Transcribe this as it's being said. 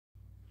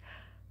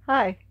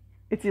Hi,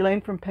 it's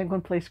Elaine from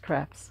Penguin Place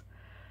Crafts.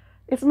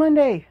 It's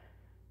Monday.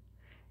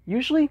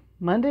 Usually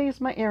Monday is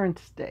my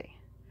errands day.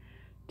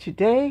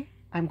 Today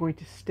I'm going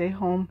to stay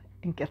home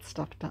and get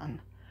stuff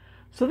done.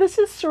 So this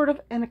is sort of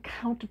an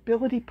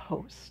accountability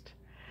post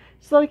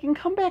so that I can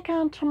come back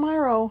on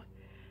tomorrow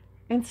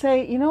and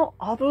say,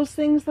 all those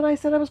things that I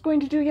said I was going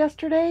to do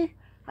yesterday,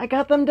 I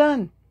got them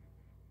done.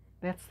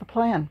 That's the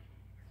plan.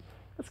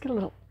 Let's get a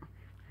little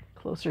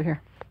closer here.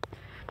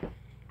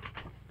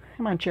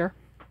 Come on, chair.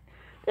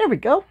 There we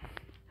go.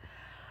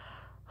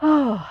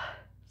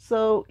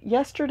 So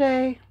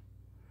yesterday,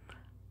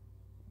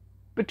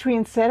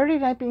 between Saturday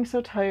night being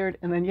so tired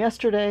and then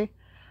yesterday,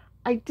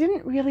 I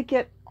didn't really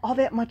get all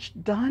that much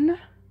done,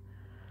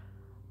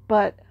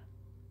 but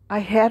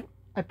I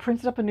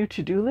printed up a new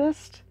to-do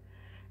list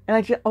and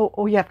I just,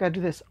 oh yeah, I've got to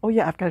do this. Oh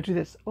yeah, I've got to do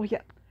this. Oh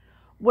yeah.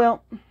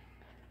 Well,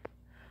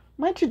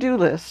 my to-do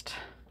list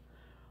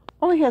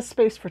only has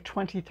space for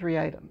 23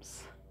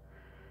 items.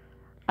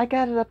 I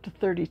got it up to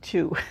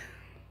 32.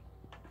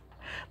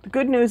 The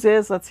good news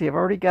is, let's see, I've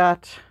already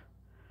got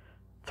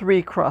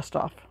 4 crossed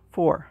off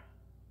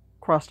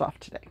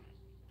today.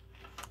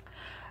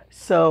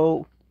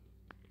 So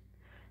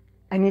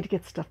I need to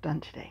get stuff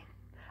done today.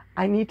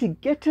 I need to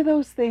get to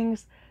those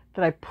things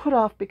that I put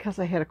off because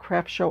I had a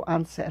craft show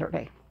on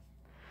Saturday.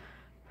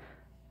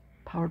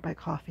 Powered by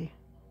coffee.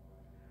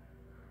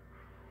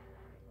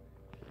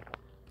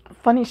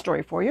 Funny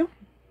story for you.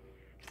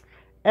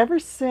 Ever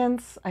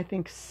since, I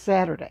think,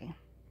 Saturday,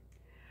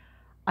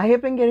 I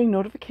have been getting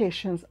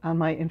notifications on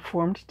my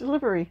informed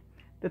delivery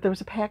that there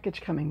was a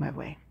package coming my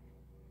way.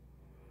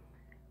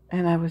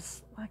 And I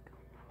was like,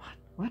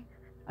 what?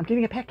 I'm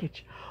getting a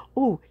package.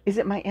 Oh, is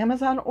it my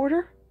Amazon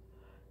order?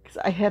 Because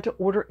I had to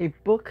order a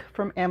book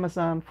from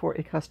Amazon for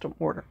a custom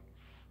order.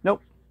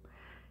 Nope,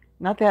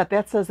 not that.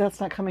 That says that's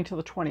not coming till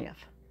the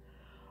 20th.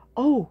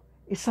 Oh,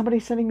 is somebody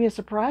sending me a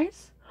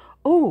surprise?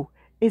 Oh,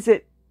 is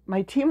it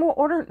my Temu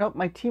order? Nope,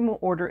 my Temu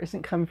order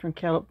isn't coming from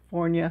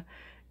California.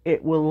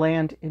 It will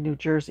land in New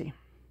Jersey.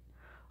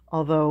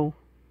 Although,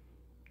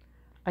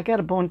 I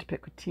got a bone to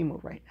pick with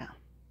Temu right now.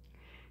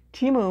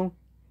 Temu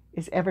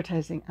is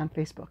advertising on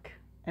Facebook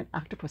an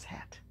octopus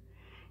hat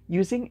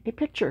using a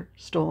picture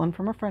stolen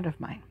from a friend of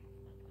mine.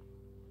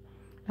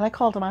 And I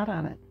called him out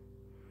on it.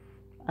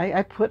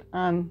 I put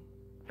on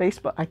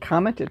Facebook, I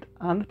commented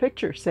on the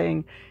picture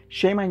saying,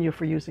 shame on you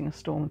for using a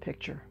stolen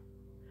picture.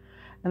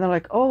 And they're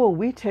like, oh,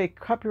 we take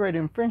copyright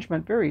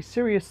infringement very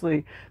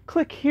seriously.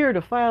 Click here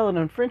to file an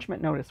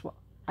infringement notice. Well,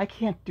 I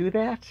can't do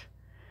that.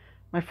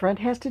 My friend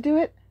has to do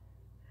it.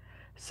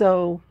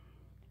 So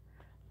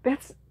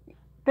that's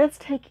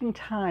taking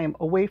time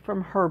away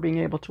from her being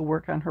able to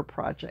work on her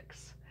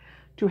projects,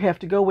 to have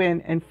to go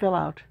in and fill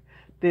out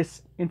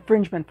this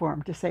infringement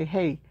form to say,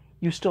 hey,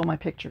 you stole my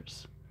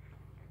pictures.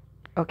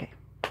 Okay,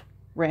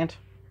 rant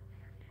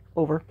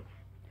over.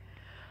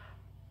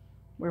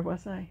 Where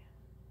was I?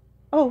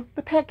 Oh,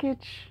 the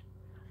package.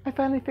 I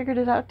finally figured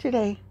it out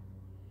today.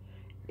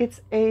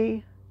 It's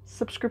a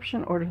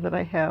subscription order that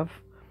I have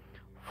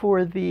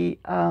for the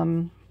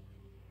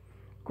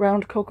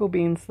ground cocoa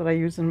beans that I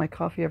use in my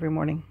coffee every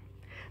morning.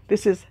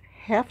 This is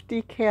half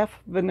decaf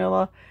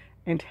vanilla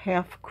and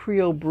half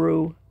Creole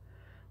brew,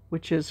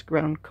 which is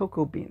ground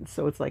cocoa beans.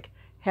 So it's like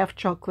half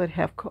chocolate,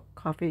 half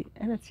coffee,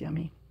 and it's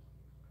yummy.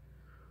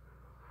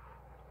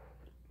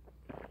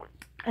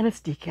 And it's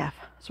decaf,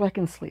 so I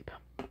can sleep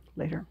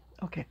later.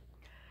 Okay.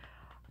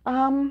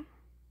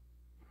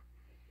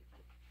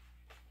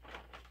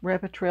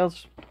 Rabbit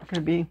trails are going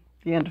to be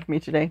the end of me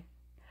today.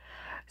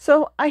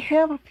 So I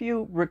have a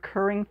few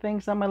recurring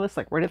things on my list,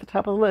 like right at the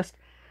top of the list.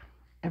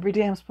 Every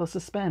day I'm supposed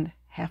to spend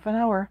half an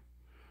hour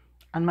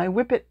on my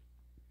Whip It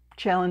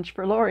challenge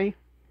for Lori.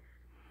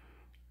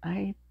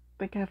 I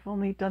think I've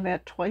only done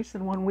that twice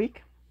in 1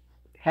 week.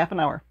 Half an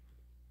hour.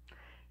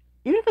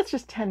 Even if it's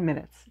just 10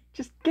 minutes,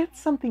 just get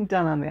something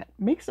done on that.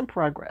 Make some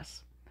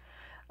progress.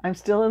 I'm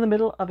still in the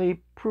middle of a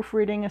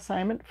proofreading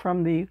assignment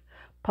from the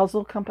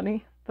puzzle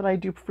company that I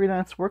do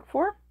freelance work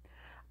for.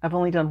 I've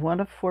only done 1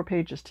 of 4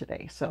 pages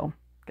today, so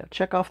got to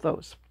check off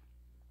those.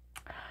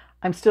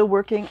 I'm still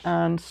working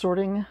on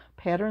sorting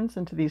patterns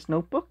into these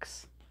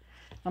notebooks.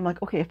 I'm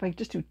like, okay, if I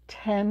just do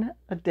 10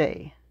 a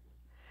day,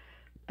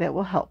 that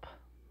will help.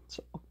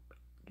 So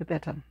get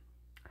that done.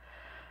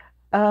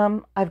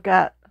 I've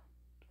got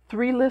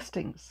 3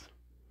 listings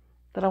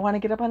that I want to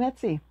get up on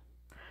Etsy.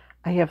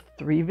 I have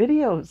 3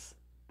 videos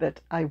that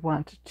I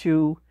want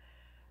to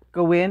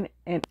go in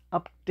and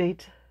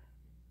update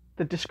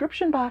the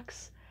description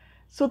box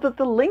so that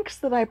the links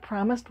that I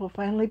promised will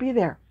finally be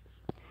there.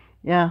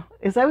 Yeah,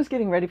 as I was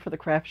getting ready for the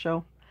craft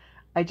show,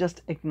 I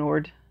just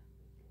ignored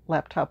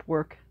laptop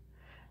work.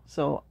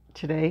 So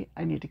today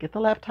I need to get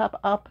the laptop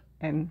up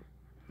and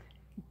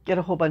get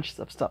a whole bunch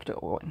of stuff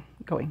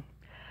going.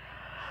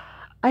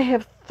 I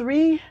have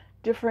 3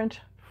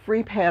 different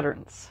free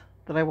patterns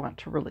that I want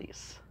to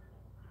release.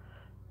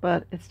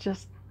 But it's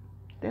just,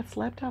 that's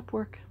laptop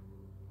work.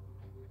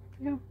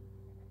 Yeah.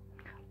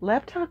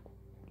 Laptop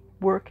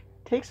work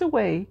takes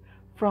away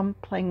from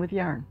playing with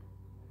yarn.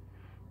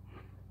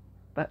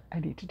 but I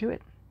need to do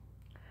it.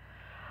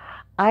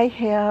 I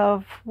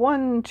have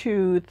 1,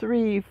 2,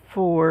 3,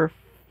 4,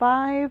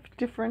 5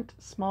 different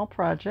small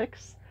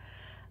projects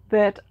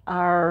that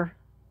are,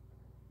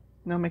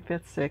 no, make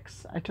that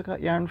 6. I took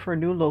out yarn for a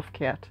new loaf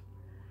cat.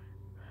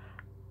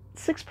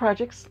 6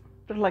 projects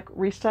that are like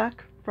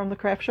restock from the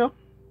craft show.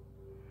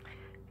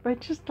 If I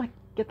just like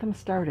get them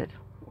started.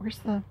 Where's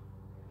the,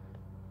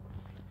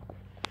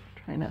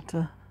 try not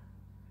to,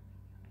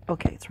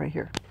 okay, it's right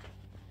here.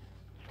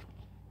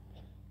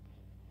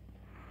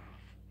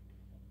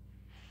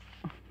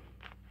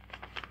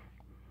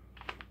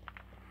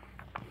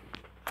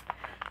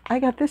 I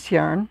got this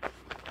yarn.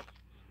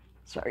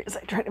 Sorry, as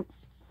I try to,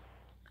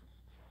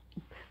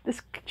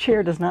 this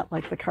chair does not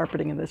like the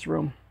carpeting in this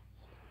room.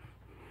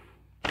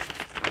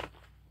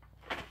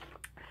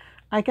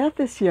 I got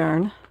this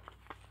yarn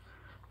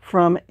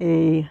from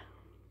a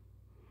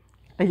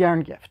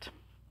yarn gift.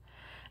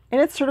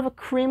 And it's sort of a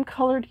cream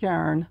colored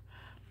yarn,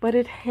 but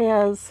it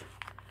has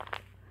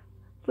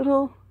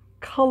little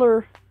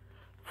color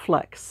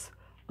flecks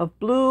of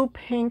blue,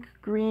 pink,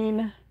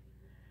 green.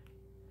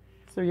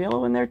 Is there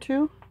yellow in there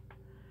too?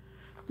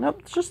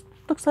 Nope, it just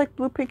looks like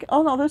blue, pink.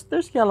 Oh no,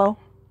 there's yellow.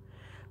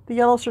 The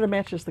yellow sort of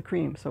matches the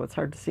cream, so it's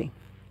hard to see.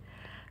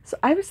 So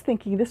I was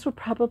thinking this would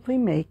probably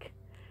make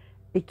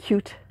a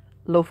cute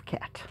loaf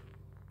cat.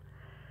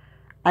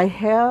 I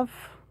have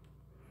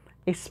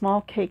a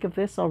small cake of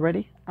this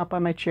already up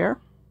on my chair.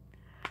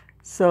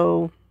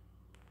 So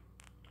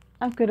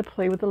I'm going to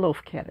play with the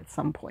loaf cat at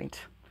some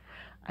point.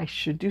 I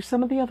should do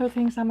some of the other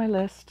things on my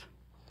list,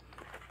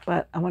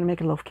 but I want to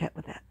make a loaf cat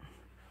with that.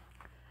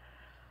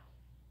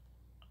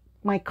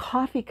 My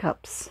coffee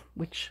cups,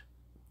 which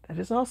that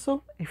is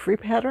also a free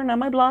pattern on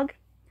my blog,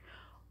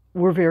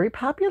 were very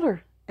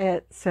popular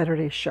at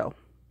Saturday's show.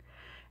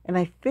 And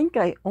I think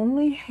I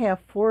only have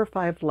 4 or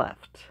 5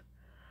 left.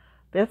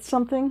 That's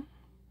something,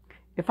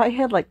 if I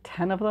had like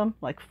 10 of them,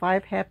 like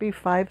 5 happy,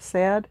 5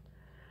 sad,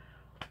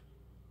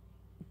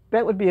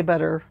 that would be a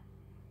better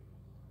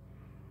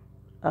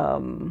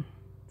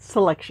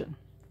selection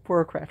for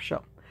a craft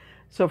show.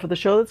 So for the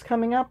show that's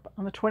coming up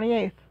on the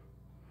 28th,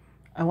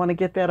 I want to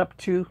get that up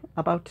to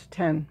about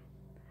 10.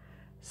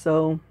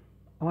 So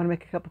I want to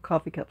make a couple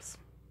coffee cups.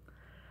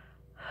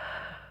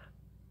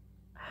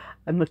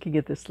 I'm looking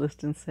at this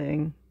list and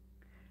saying,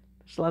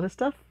 there's a lot of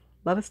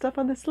stuff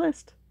on this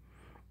list.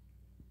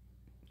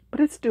 But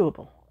it's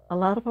doable. A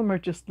lot of them are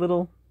just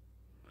little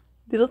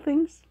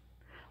things.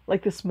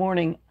 Like this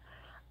morning,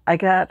 I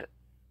got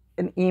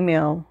an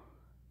email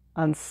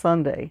on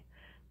Sunday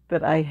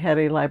that I had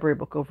a library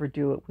book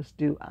overdue. It was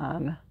due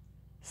on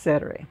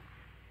Saturday.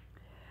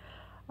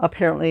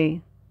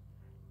 Apparently,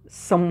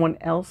 someone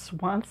else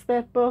wants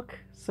that book,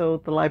 so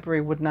the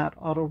library would not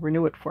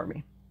auto-renew it for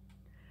me.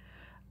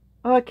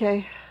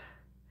 Okay,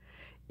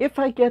 if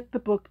I get the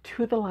book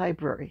to the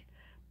library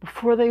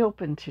before they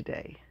open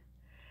today,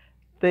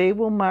 they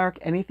will mark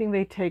anything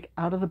they take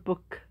out of the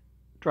book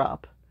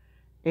drop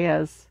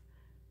as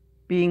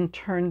being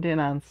turned in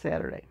on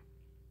Saturday.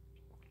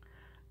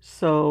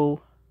 So,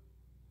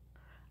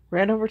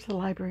 ran over to the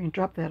library and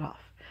dropped that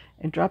off.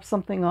 And dropped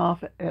something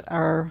off at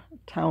our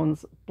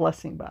town's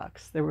blessing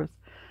box. There was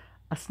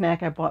a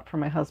snack I bought for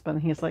my husband,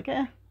 and he's like,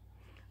 I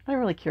don't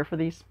really care for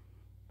these.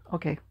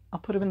 Okay, I'll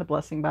put them in the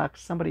blessing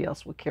box. Somebody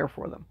else will care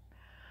for them.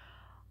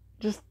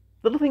 Just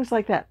little things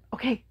like that.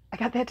 Okay, I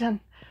got that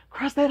done.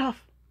 Cross that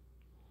off.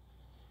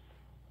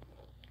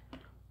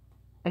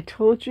 I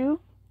told you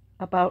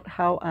about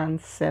how on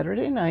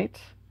Saturday night,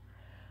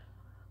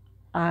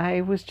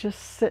 I was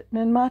just sitting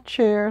in my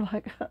chair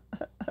like,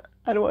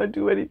 I don't want to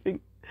do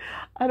anything.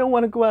 I don't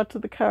want to go out to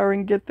the car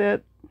and get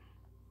that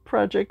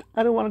project.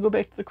 I don't want to go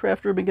back to the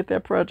craft room and get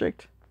that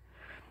project.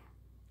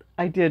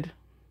 I did.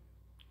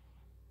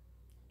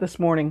 This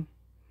morning,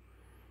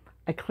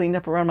 I cleaned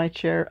up around my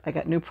chair. I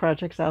got new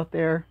projects out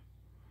there.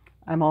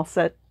 I'm all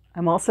set.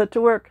 I'm all set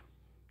to work.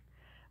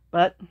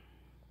 But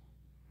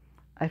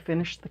I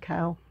finished the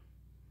cow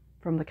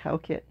from the cow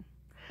kit.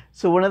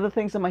 So one of the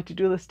things on my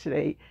to-do list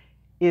today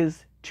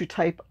is to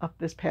type up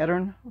this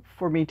pattern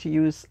for me to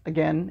use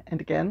again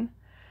and again,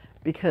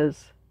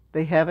 because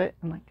they have it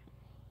in like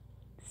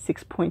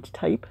 6-point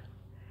type,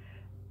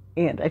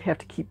 and I'd have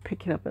to keep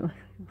picking up and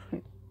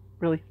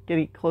really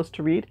getting close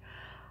to read.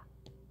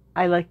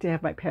 I like to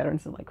have my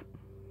patterns in like,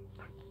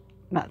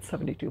 not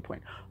 72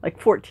 point,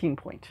 like 14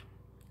 point.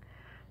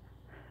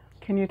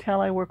 Can you tell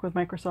I work with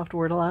Microsoft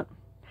Word a lot?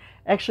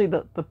 Actually,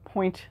 the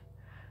point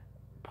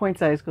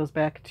size goes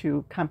back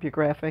to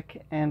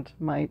CompuGraphic and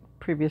my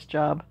previous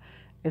job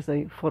as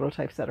a photo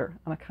typesetter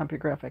on a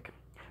CompuGraphic.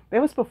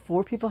 That was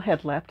before people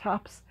had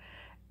laptops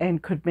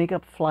and could make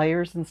up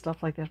flyers and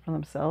stuff like that for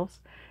themselves.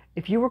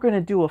 If you were going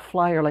to do a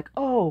flyer like,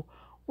 oh,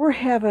 we're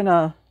having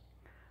a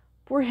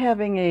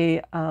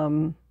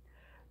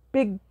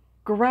big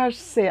garage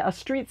sale, a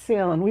street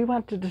sale, and we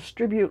want to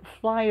distribute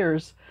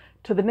flyers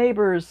to the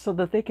neighbors so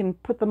that they can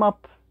put them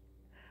up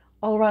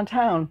all around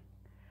town.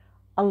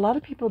 A lot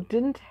of people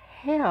didn't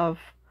have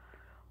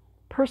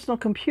personal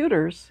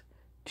computers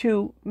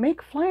to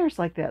make flyers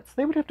like that. So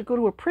they would have to go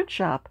to a print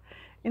shop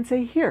and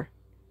say,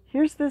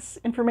 here's this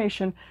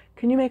information.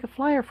 Can you make a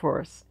flyer for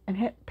us?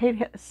 And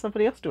pay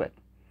somebody else do it.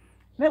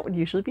 And that would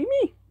usually be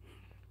me.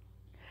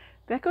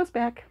 That goes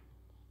back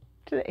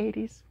to the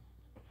 80s.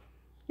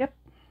 Yep.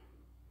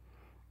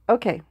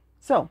 Okay,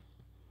 so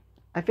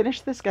I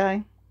finished this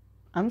guy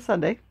on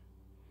Sunday.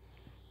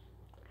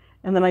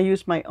 And then I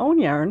used my own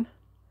yarn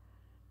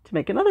to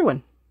make another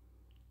one.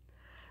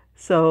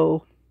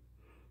 So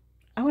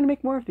I want to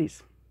make more of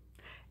these.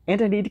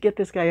 And I need to get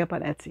this guy up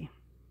on Etsy.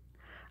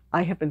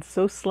 I have been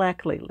so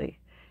slack lately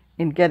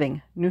in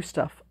getting new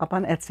stuff up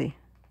on Etsy.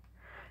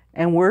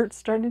 And we're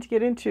starting to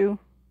get into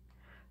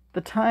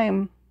the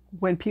time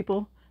when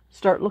people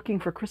start looking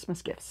for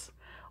Christmas gifts.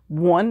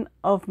 One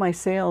of my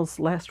sales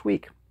last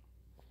week,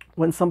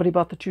 when somebody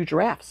bought the 2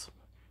 giraffes,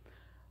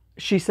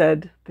 she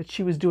said that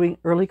she was doing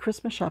early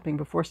Christmas shopping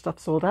before stuff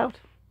sold out.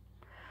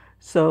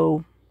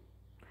 So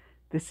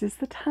this is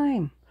the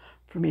time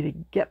for me to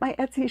get my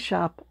Etsy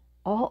shop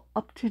all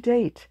up to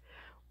date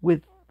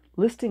with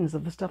listings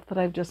of the stuff that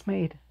I've just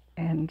made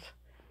and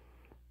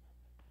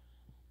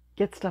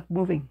get stuff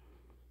moving.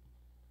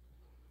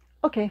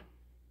 Okay,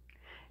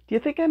 do you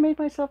think I made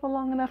myself a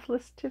long enough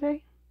list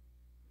today?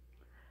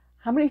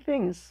 How many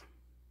things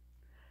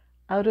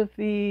out of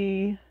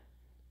the,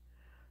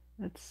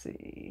 let's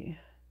see,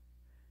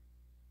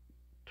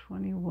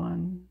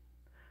 21,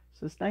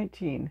 so it's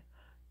 19,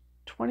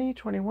 20,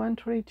 21,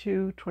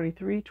 22,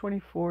 23,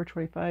 24,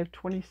 25,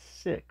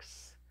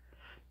 26.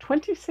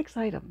 26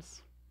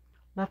 items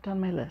left on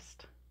my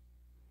list.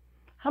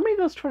 How many of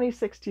those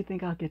 26 do you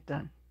think I'll get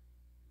done?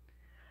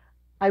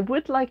 I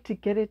would like to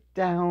get it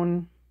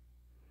down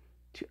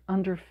to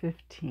under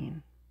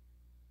 15.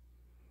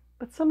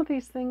 But some of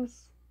these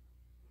things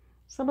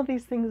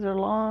are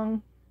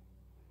long.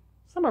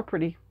 Some are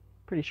pretty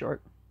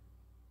short.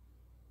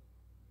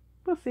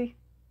 We'll see.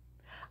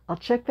 I'll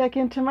check back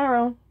in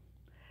tomorrow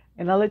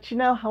and I'll let you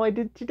know how I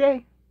did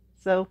today.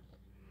 So,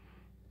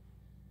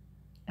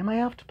 am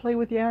I off to play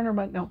with yarn or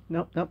what? No.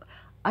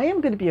 I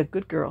am going to be a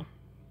good girl.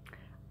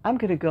 I'm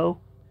going to go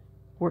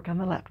work on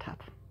the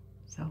laptop.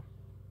 So,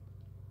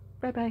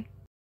 bye-bye.